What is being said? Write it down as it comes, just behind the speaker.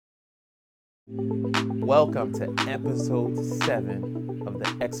Welcome to episode 7 of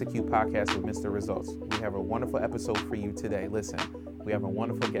the Execute podcast with Mr. Results. We have a wonderful episode for you today. Listen, we have a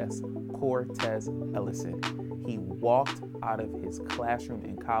wonderful guest, Cortez Ellison. He walked out of his classroom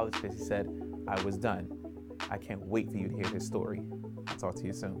in college because he said, I was done. I can't wait for you to hear his story. I'll talk to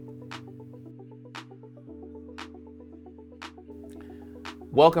you soon.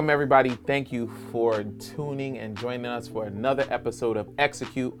 Welcome, everybody. Thank you for tuning and joining us for another episode of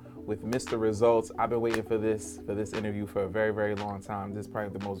Execute with Mr. Results. I've been waiting for this interview for a very, very long time. This is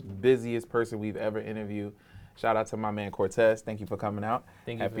probably the most busiest person we've ever interviewed. Shout out to my man Cortez. Thank you for coming out.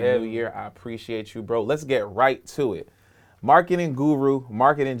 Happy New Year. I appreciate you, bro. Let's get right to it. Marketing guru,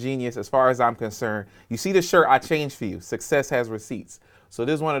 marketing genius, as far as I'm concerned. You see the shirt I changed for you. Success has receipts. So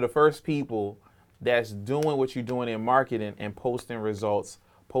this is one of the first people that's doing what you're doing in marketing and posting results,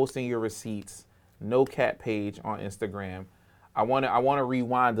 posting your receipts, no cap page on Instagram. I want to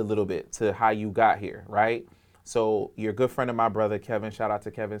rewind a little bit to how you got here, right? So you're a good friend of my brother, Kevin. Shout out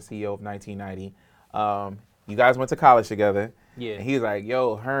to Kevin, CEO of 1990. You guys went to college together. Yeah. And he's like,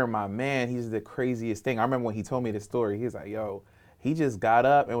 yo, Herm, my man, he's the craziest thing. I remember when he told me this story, he's like, yo, he just got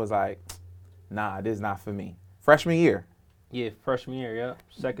up and was like, nah, this is not for me. Freshman year. Yeah, freshman year, yeah.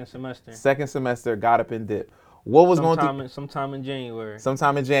 Second semester. Second semester, got up and dipped. What was going through? Sometime in January.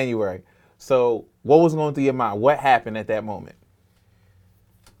 Sometime in January. So what was going through your mind? What happened at that moment?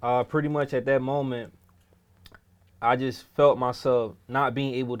 Pretty much at that moment, I just felt myself not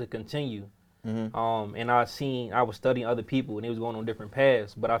being able to continue. Mm-hmm. And I was studying other people and they was going on different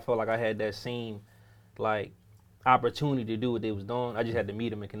paths, but I felt like I had that same, like, opportunity to do what they was doing. I just had to meet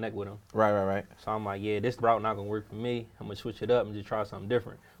them and connect with them. Right. So I'm like, yeah, this route not gonna work for me. I'm gonna switch it up and just try something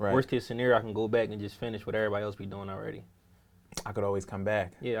different. Right. Worst case scenario, I can go back and just finish what everybody else be doing already. I could always come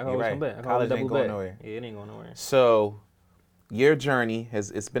back. Yeah, I can always come back. I can College always ain't double going back. nowhere. Yeah, it ain't going nowhere. So your journey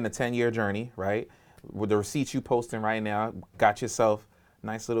it's been a 10-year journey, right? With the receipts you posting right now, got yourself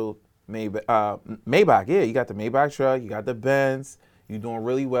nice little Maybach. Yeah, you got the Maybach truck, you got the Benz, you're doing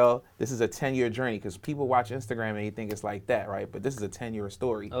really well. This is a 10-year journey because people watch Instagram and they think it's like that, right? But this is a 10-year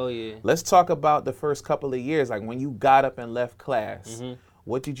story. Oh, yeah. Let's talk about the first couple of years, like when you got up and left class. Mm-hmm.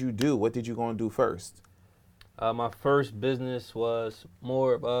 What did you do? What did you go and do first? My first business was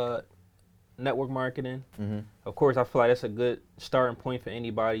more network marketing. Mm-hmm. Of course, I feel like that's a good starting point for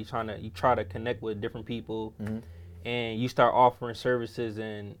anybody you try to connect with different people, Mm-hmm. and you start offering services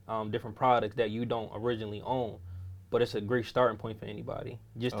and different products that you don't originally own. But it's a great starting point for anybody,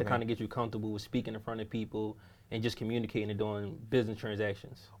 just to kind of get you comfortable with speaking in front of people and just communicating and doing business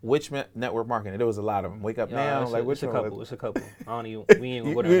transactions. Which network marketing? There was a lot of them. Wake Up Now, like which one? It's a couple. I don't even. We ain't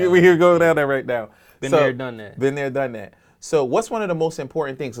gonna go down that. We're going down there right now. Been there, done that. Been there, done that. So what's one of the most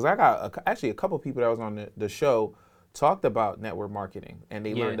important things? Because I got actually a couple people that was on the show talked about network marketing, and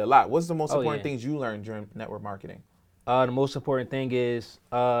they learned a lot. What's the most important things you learned during network marketing? The most important thing is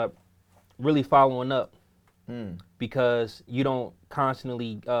really following up. Because you don't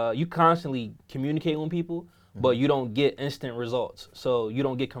constantly communicate with people, but you don't get instant results. So you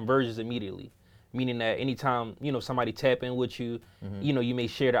don't get conversions immediately. Meaning that anytime, somebody tap in with you, you may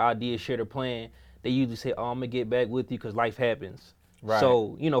share the idea, share the plan, they usually say, oh, I'm gonna get back with you because life happens. Right.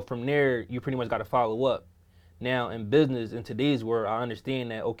 So, from there, you pretty much got to follow up. Now, in business, in today's world, I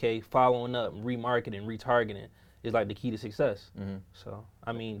understand that, okay, following up, remarketing, retargeting is like the key to success. Mm-hmm. So,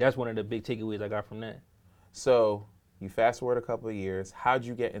 that's one of the big takeaways I got from that. So you fast forward a couple of years. How'd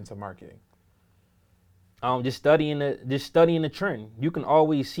you get into marketing? Just studying the trend. You can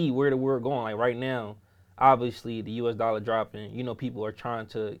always see where the world going. Like right now, obviously the U.S. dollar dropping. People are trying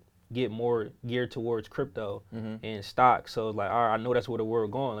to get more geared towards crypto and stocks. So it's like, all right, I know that's where the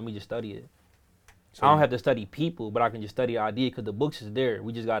world going. Let me just study it. So I don't have to study people, but I can just study the idea because the books is there.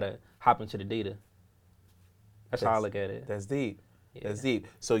 We just gotta hop into the data. That's how I look at it. That's deep. Yeah. That's deep.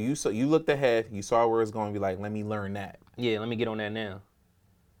 So you looked ahead, you saw where it's going to be like, let me learn that. Yeah, let me get on that now.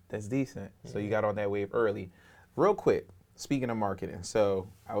 That's decent. Yeah. So you got on that wave early. Real quick, speaking of marketing, so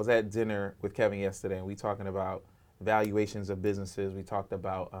I was at dinner with Kevin yesterday and we talking about valuations of businesses. We talked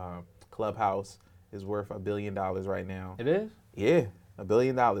about Clubhouse is worth $1 billion right now. It is? Yeah, $1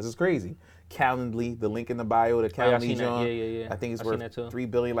 billion. It's crazy. Calendly, the link in the bio, the Calendly John. Yeah. I think it's worth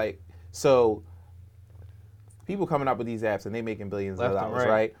 $3 billion. So people coming up with these apps and they making billions of dollars,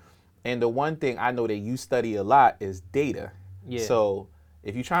 right? And the one thing I know that you study a lot is data. Yeah. So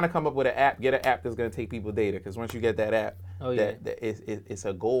if you're trying to come up with an app, get an app that's going to take people data, because once you get that app, it's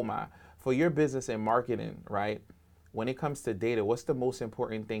a gold mine. For your business and marketing, right, when it comes to data, what's the most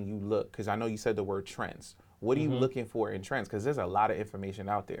important thing you look? Because I know you said the word trends. What are you looking for in trends? Because there's a lot of information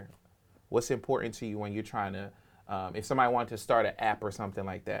out there. What's important to you when you're trying to If somebody wanted to start an app or something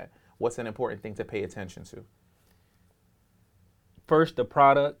like that, what's an important thing to pay attention to? First, the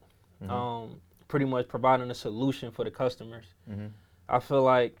product, pretty much providing a solution for the customers. I feel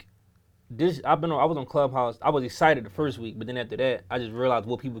like I was on Clubhouse. I was excited the first week, but then after that, I just realized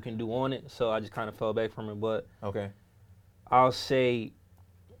what people can do on it, so I just kind of fell back from it. But Okay. I'll say,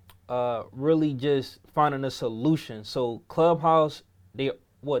 really just finding a solution. So Clubhouse,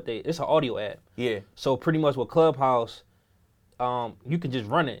 it's an audio app. Yeah. So pretty much with Clubhouse, you can just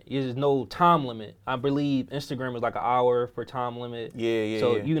run it. There's no time limit. I believe Instagram is like an hour for time limit. Yeah.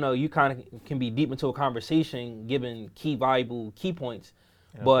 So yeah. you kind of can be deep into a conversation, giving valuable key points.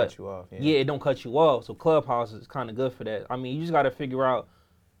 It'll But cut you off. yeah, it don't cut you off. So Clubhouse is kind of good for that. I mean, you just got to figure out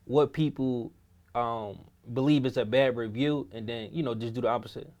what people believe is a bad review, and then just do the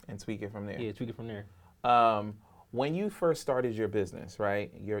opposite And tweak it from there. Yeah, tweak it from there. When you first started your business,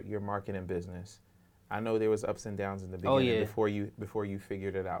 right? Your marketing business, I know there was ups and downs in the beginning before you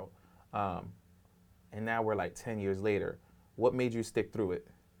figured it out. And now we're like 10 years later. What made you stick through it?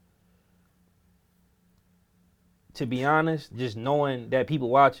 To be honest, just knowing that people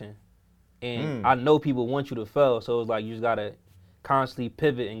watching, and I know people want you to fail, so it's like you just gotta constantly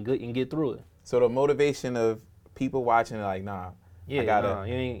pivot and get through it. So the motivation of people watching, like, nah, Yeah, I gotta. nah,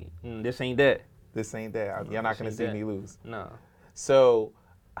 you ain't. This ain't that. This ain't that. You're not gonna see me lose. No. So,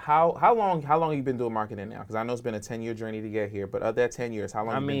 how long have you been doing marketing now? Because I know it's been a 10-year journey to get here. But of that 10 years, how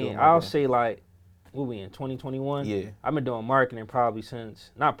long have you been doing marketing? I'll say like, what we in 2021? Yeah. I've been doing marketing probably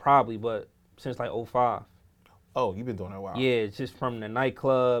since like 2005. Oh, you've been doing it a while. Yeah, it's just from the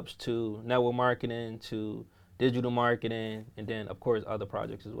nightclubs to network marketing to digital marketing, and then of course other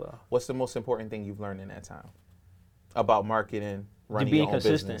projects as well. What's the most important thing you've learned in that time about marketing, running being your own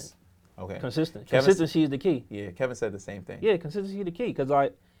consistent. business? Okay. Consistency is the key. Yeah, Kevin said the same thing. Yeah, consistency is the key. Because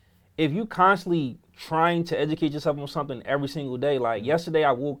like, if you constantly trying to educate yourself on something every single day, like yesterday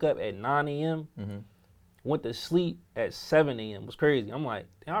I woke up at 9 a.m., went to sleep at 7 a.m. It was crazy. I'm like,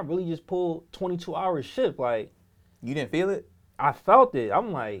 damn, I really just pulled 22-hour shift. Like, You didn't feel it? I felt it.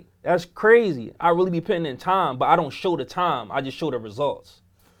 I'm like, that's crazy. I really be putting in time, but I don't show the time. I just show the results.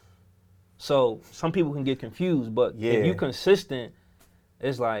 So some people can get confused, but if you consistent,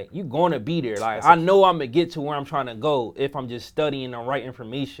 it's like you going to be there. Like, I know I'm going to get to where I'm trying to go if I'm just studying the right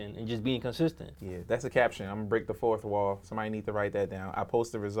information and just being consistent. Yeah, that's a caption. I'm going to break the fourth wall. Somebody need to write that down. I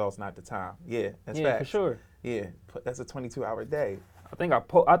post the results, not the time. Yeah, that's facts. For sure. Yeah, that's a 22-hour day. I think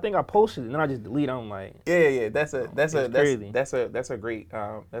I posted it and then I just delete it. I'm like, yeah. That's a crazy. That's a great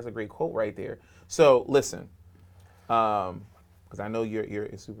quote right there. So listen, because I know you're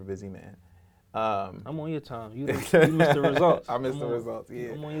a super busy man. I'm on your time. You missed the results. I missed the results.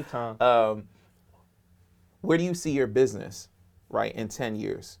 Yeah, I'm on your time. Where do you see your business, right, in 10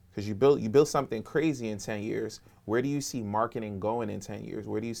 years? Because you built something crazy in 10 years. Where do you see marketing going in 10 years?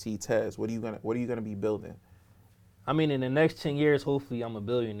 Where do you see Tez? What are you gonna be building? I mean, in the next 10 years, hopefully I'm a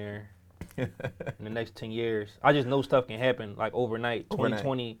billionaire. In the next 10 years. I just know stuff can happen like overnight.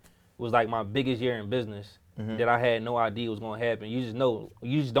 2020 was like my biggest year in business that I had no idea was going to happen. You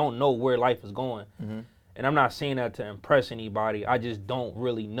just don't know where life is going. And I'm not saying that to impress anybody. I just don't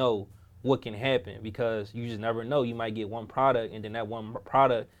really know what can happen because you just never know. You might get one product and then that one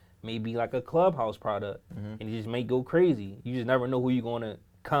product may be like a Clubhouse product and it just may go crazy. You just never know who you're going to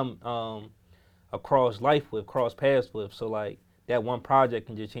come across life with, cross paths with. So like that one project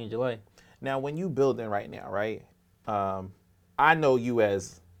can just change your life. Now, when you building right now, right? I know you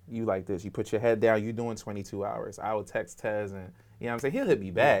as you like this. You put your head down. You doing 22 hours. I would text Tez and you know what I'm saying. He'll hit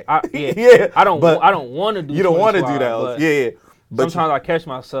me back. I don't want to do. You don't want to do that. Yeah. But sometimes I catch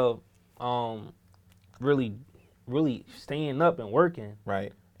myself, really staying up and working.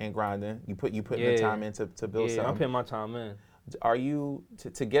 Right. And grinding. You putting the time in to build something. Yeah, I'm putting my time in. Are you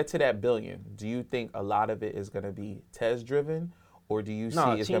to get to that billion? Do you think a lot of it is going to be Tez driven, or do you see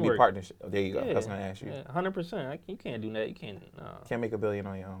it's going to be partnership? Oh, there you go. I was going to ask you. 100%. You can't do that. You can't. Can't make $1 billion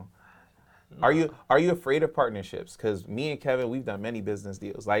on your own. No. Are you afraid of partnerships? Because me and Kevin, we've done many business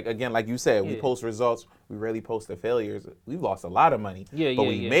deals. Like again, like you said, we post results. We rarely post the failures. We've lost a lot of money. But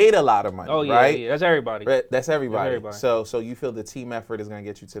we made a lot of money. Oh yeah, right? Yeah. That's everybody. That's everybody. So you feel the team effort is going to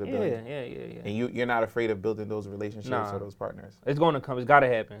get you to the billion. Yeah. And you're not afraid of building those relationships or those partners. It's going to come. It's got to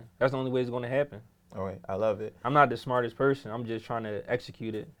happen. That's the only way it's going to happen. All right, I love it. I'm not the smartest person. I'm just trying to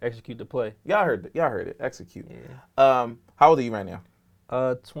execute the play. Y'all heard it. Execute. Yeah. How old are you right now?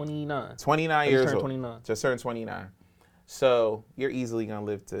 29. 29 years old. 29. Just turned 29. So you're easily gonna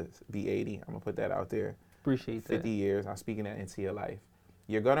live to be 80. I'm gonna put that out there. Appreciate 50 that. years. I'm speaking that into your life.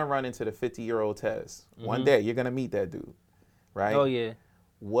 You're gonna run into the 50-year-old Tez. One day you're gonna meet that dude, right? Oh yeah.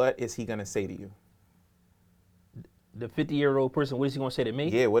 What is he gonna say to you? the 50-year-old person, what is he gonna say to me?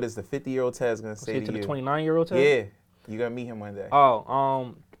 Yeah, what is the 50-year-old Tez gonna say to To the you? 29-year-old Tez? Yeah, you gonna meet him one day.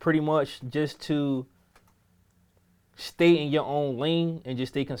 Pretty much just to stay in your own lane and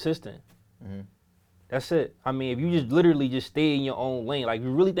just stay consistent. Mhm. That's it. I mean, if you just literally just stay in your own lane, like if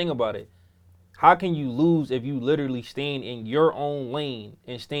you really think about it, how can you lose if you literally staying in your own lane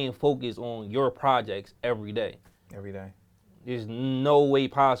and staying focused on your projects every day? Every day. There's no way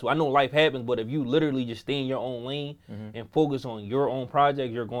possible. I know life happens, but if you literally just stay in your own lane and focus on your own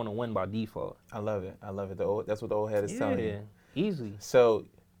project, you're going to win by default. I love it. I love it. That's what the old head is telling you. Easy. So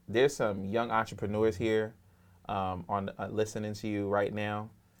there's some young entrepreneurs here listening to you right now.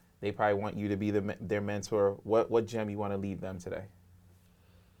 They probably want you to be their mentor. What gem you want to leave them today?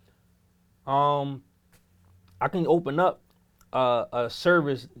 I can open up a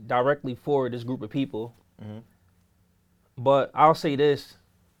service directly for this group of people. But I'll say this,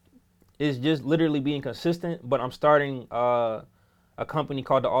 it's just literally being consistent, but I'm starting a company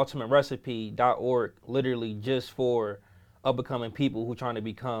called the ultimaterecipe.org, literally just for up-and-coming people who are trying to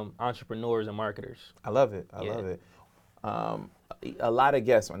become entrepreneurs and marketers. I love it. I love it. A lot of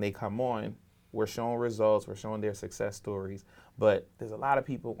guests, when they come on, we're showing results, we're showing their success stories, but there's a lot of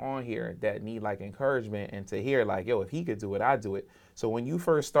people on here that need like encouragement and to hear like, yo, if he could do it, I do it. So when you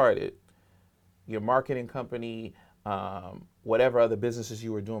first started your marketing company, whatever other businesses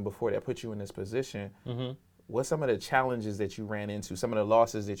you were doing before that put you in this position, what's some of the challenges that you ran into, some of the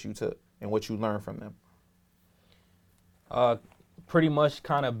losses that you took, and what you learned from them? Pretty much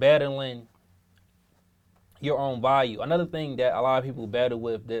kind of battling your own value. Another thing that a lot of people battle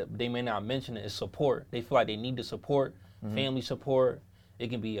with that they may not mention is support. They feel like they need the support, family support.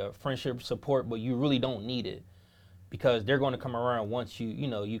 It can be a friendship support, but you really don't need it because they're going to come around once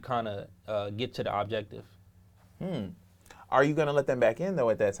you kind of get to the objective. Are you gonna let them back in though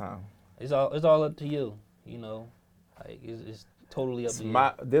at that time? It's all up to you. Like it's totally up to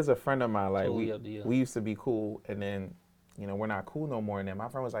you. There's a friend of mine, like Totally up to you. we used to be cool, and then we're not cool no more. And then my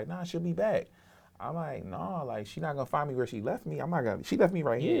friend was like, "Nah, she'll be back." I'm like, "No, like she's not gonna find me where she left me. I'm not gonna. She left me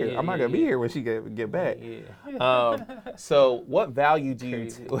right here. I'm not gonna be here when she get back." So what value do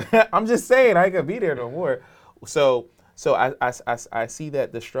you? I'm just saying I ain't gonna be there no more. So I see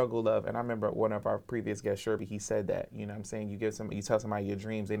that the struggle of, and I remember one of our previous guests, Sherby, he said that, you know what I'm saying, you tell somebody your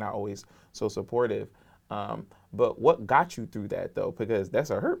dreams, they're not always so supportive. But what got you through that though? Because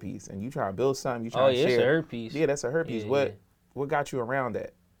that's a hurt piece and you try to build something, you try to share. It's a hurt piece. Yeah, that's a hurt piece. What got you around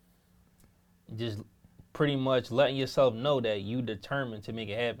that? Just pretty much letting yourself know that you determined to make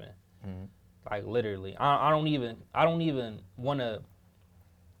it happen. Like literally. I don't even want to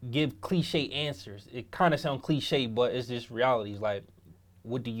give cliche answers. It kind of sounds cliche, but it's just reality. It's like,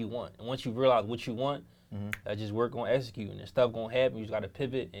 what do you want? And once you realize what you want, just work on executing and stuff gonna happen. You just gotta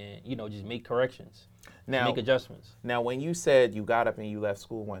pivot and just make corrections, make adjustments. Now, when you said you got up and you left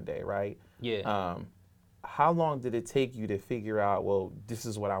school one day, right? Yeah. How long did it take you to figure out, well, this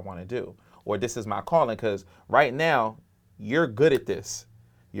is what I want to do, or this is my calling? Because right now, you're good at this.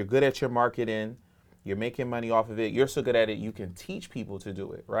 You're good at your marketing. You're making money off of it. You're so good at it, you can teach people to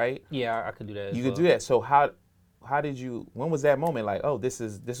do it, right? Yeah, I could do that. You could do that. So how did you? When was that moment? Like, oh, this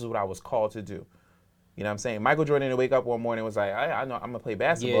is what I was called to do. You know what I'm saying? Michael Jordan didn't wake up one morning and was like, I know I'm gonna play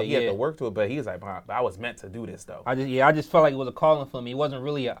basketball. He had to work to it, but he was like, I was meant to do this though. I just felt like it was a calling for me. It wasn't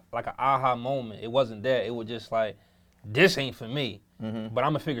really like an aha moment. It wasn't that. It was just like, this ain't for me. But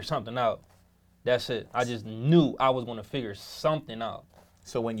I'm gonna figure something out. That's it. I just knew I was gonna figure something out.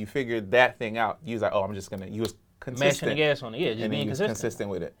 So when you figured that thing out, you was like, oh, you was consistent. Mashing the gas on it, yeah, just being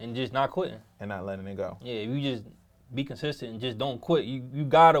consistent with it. And just not quitting. And not letting it go. Yeah, if you just be consistent and just don't quit, you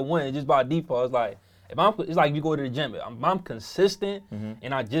gotta win. Just by default, it's like, it's like you go to the gym. I'm consistent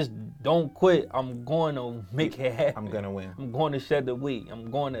and I just don't quit, I'm going to make it happen. I'm going to win. I'm going to shed the weight.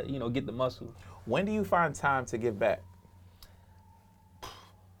 I'm going to, get the muscle. When do you find time to give back?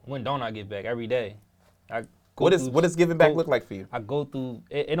 When don't I give back? Every day. What does giving back look like for you? I go through,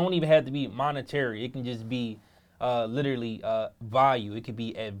 it don't even have to be monetary. It can just be literally value. It could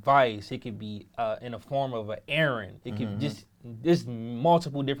be advice. It could be in the form of an errand. It could just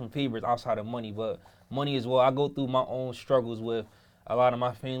multiple different favors outside of money, but money as well. I go through my own struggles with a lot of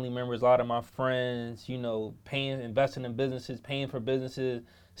my family members, a lot of my friends, investing in businesses, paying for businesses,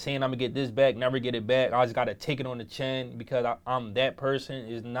 saying I'm gonna get this back, never get it back. I just gotta take it on the chin because I'm that person.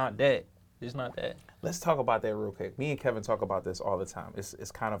 It's not that. It's not that. Let's talk about that real quick. Me and Kevin talk about this all the time.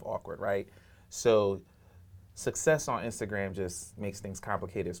 It's kind of awkward, right? So success on Instagram just makes things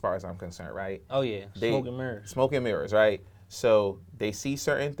complicated as far as I'm concerned, right? Oh yeah, smoke and mirrors. Smoke and mirrors, right? So they see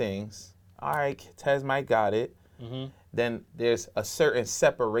certain things. All right, Tez Mike got it. Then there's a certain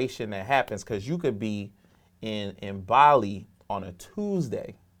separation that happens because you could be in Bali on a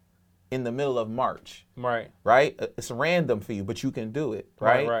Tuesday in the middle of March, Right. right? It's random for you, but you can do it,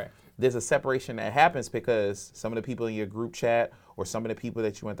 right? Right. There's a separation that happens because some of the people in your group chat or some of the people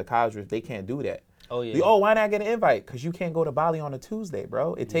that you went to college with, they can't do that. Oh yeah. Why not get an invite? Because you can't go to Bali on a Tuesday,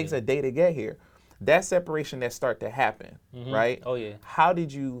 bro. It takes a day to get here. That separation that start to happen, right? Oh yeah. How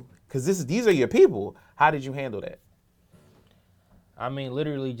did you? Because these are your people. How did you handle that? I mean,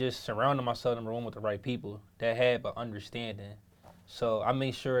 literally just surrounding myself in the room with the right people that have an understanding. So I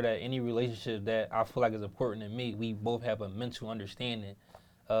make sure that any relationship that I feel like is important to me, we both have a mental understanding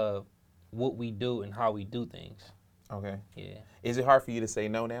of what we do and how we do things. Okay. Yeah. Is it hard for you to say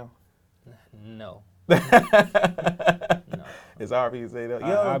no now? No. No. It's hard for you to say no.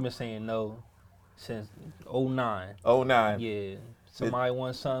 I've been saying no since 09. 09. Yeah. Somebody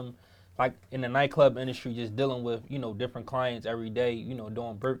wants something. Like in the nightclub industry, just dealing with, different clients every day,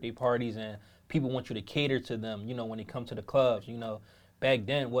 doing birthday parties, and people want you to cater to them, when they come to the clubs, Back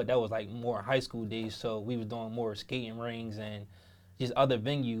then, that was like more high school days, so we was doing more skating rings and just other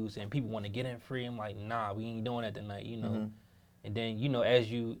venues, and people want to get in free. I'm like, nah, we ain't doing that tonight, And then,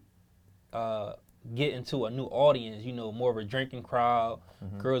 as you get into a new audience, more of a drinking crowd,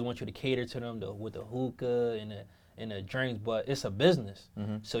 girls want you to cater to them with the hookah and the drinks, but it's a business.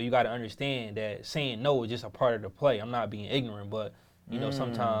 So you got to understand that saying no is just a part of the play. I'm not being ignorant, but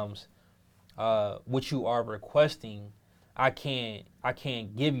sometimes what you are requesting, I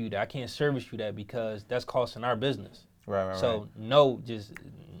can't give you that. I can't service you that because that's costing our business. Right. So no,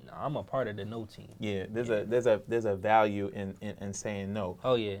 I'm a part of the no team. Yeah, there's a value in saying no.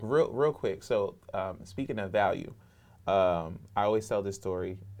 Oh yeah. Real quick. So speaking of value, I always tell this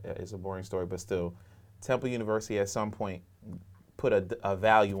story. It's a boring story, but still. Temple University at some point put a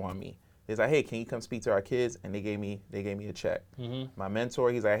value on me. He's like, hey, can you come speak to our kids? And they gave me a check. My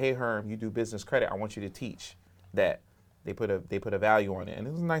mentor, he's like, hey Herm, you do business credit. I want you to teach that. They put a value on it, and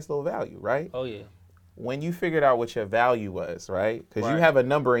it was a nice little value, right? Oh yeah. When you figured out what your value was, right? Because you have a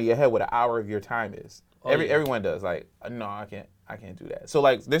number in your head what an hour of your time is. Everyone does. Like, no, I can't do that. So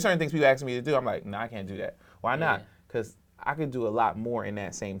like, there's certain things people ask me to do. I'm like, no, I can't do that. Why not? Because I could do a lot more in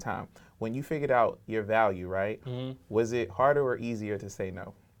that same time. When you figured out your value, right, was it harder or easier to say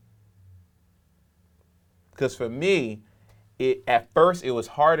no? Because for me, at first it was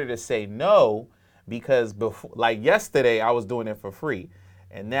harder to say no because before, like yesterday, I was doing it for free.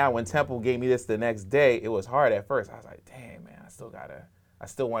 And now when Temple gave me this the next day, it was hard at first. I was like, dang, man, I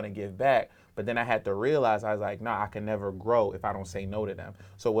still want to give back. But then I had to realize, I was like, nah, I can never grow if I don't say no to them.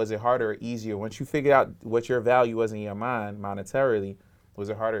 So was it harder or easier? Once you figured out what your value was in your mind monetarily, was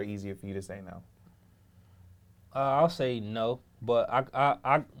it harder or easier for you to say no? I'll say no, but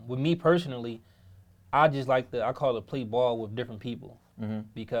I with me personally, I just I call it play ball with different people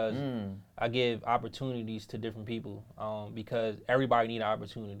because I give opportunities to different people because everybody need an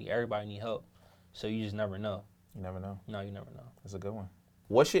opportunity, everybody need help, so you just never know. You never know. No, you never know. That's a good one.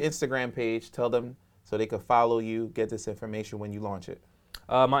 What's your Instagram page? Tell them so they can follow you, get this information when you launch it.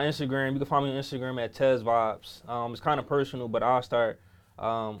 My Instagram, you can find me on Instagram at Tez Vibes. It's kind of personal, but I'll start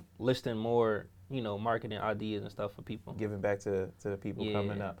listing more, marketing ideas and stuff for people. Giving back to the people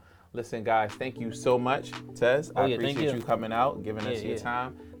coming up. Listen, guys, thank you so much, Tez. I appreciate you coming out, giving us your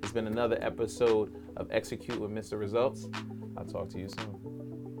time. It's been another episode of Execute with Mr. Results. I'll talk to you soon.